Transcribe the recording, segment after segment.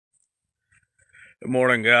Good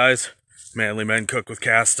morning, guys. Manly Men Cook with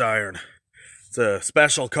Cast Iron. It's a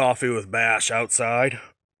special coffee with Bash outside.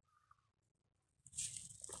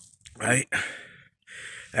 Right?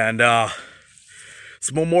 And,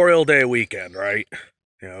 it's Memorial Day weekend, right?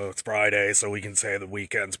 You know, it's Friday, so we can say the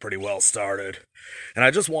weekend's pretty well started. And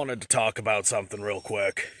I just wanted to talk about something real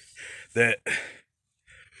quick. That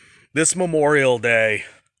this Memorial Day,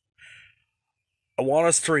 I want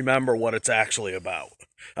us to remember what it's actually about.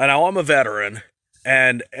 And now I'm a veteran,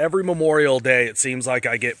 and every Memorial Day, it seems like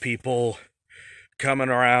I get people coming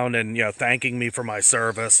around and, thanking me for my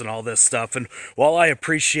service and all this stuff. And while I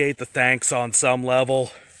appreciate the thanks on some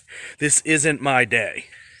level, this isn't my day.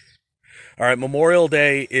 All right, Memorial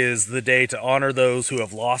Day is the day to honor those who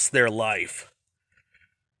have lost their life.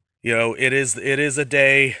 It is a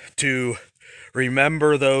day to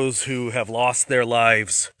remember those who have lost their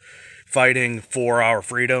lives fighting for our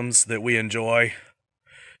freedoms that we enjoy,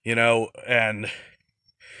 and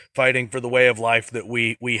fighting for the way of life that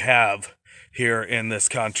we have here in this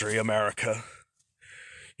country, America.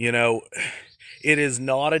 It is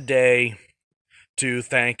not a day to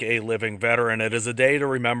thank a living veteran. It is a day to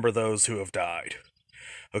remember those who have died.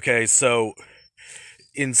 Okay, so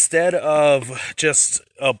instead of just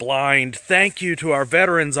a blind thank you to our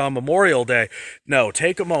veterans on Memorial Day, no,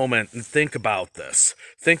 take a moment and think about this.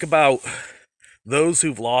 Think about those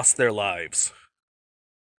who've lost their lives.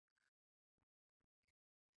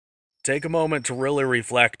 Take a moment to really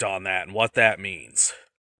reflect on that and what that means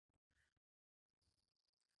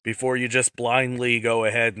before you just blindly go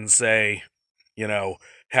ahead and say,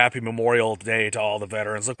 Happy Memorial Day to all the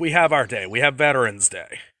veterans. Look, we have our day. We have Veterans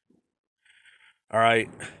Day. All right.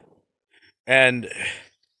 And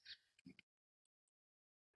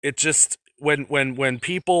it just, when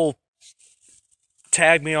people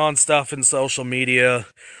tag me on stuff in social media,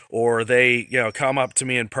 or they, come up to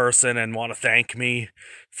me in person and want to thank me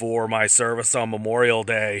for my service on Memorial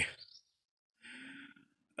Day,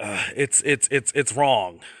 it's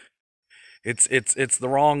wrong. It's the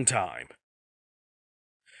wrong time.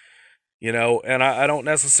 And I don't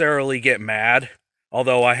necessarily get mad,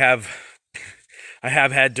 although I have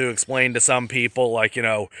had to explain to some people, like,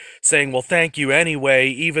 saying, well, thank you anyway,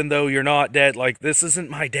 even though you're not dead. Like, this isn't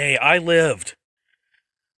my day. I lived.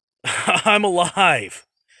 I'm alive.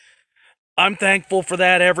 I'm thankful for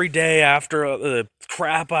that every day after the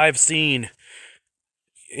crap I've seen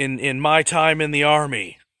in my time in the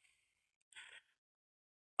Army.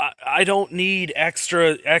 I don't need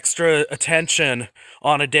extra attention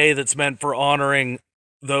on a day that's meant for honoring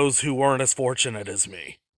those who weren't as fortunate as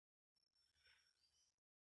me.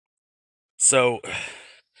 So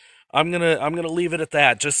I'm gonna leave it at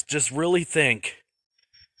that. Just really think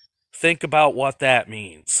about what that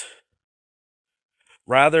means,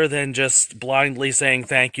 rather than just blindly saying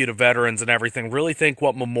thank you to veterans and everything. Really think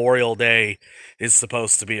what Memorial Day is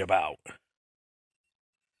supposed to be about.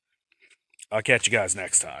 I'll catch you guys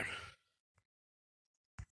next time.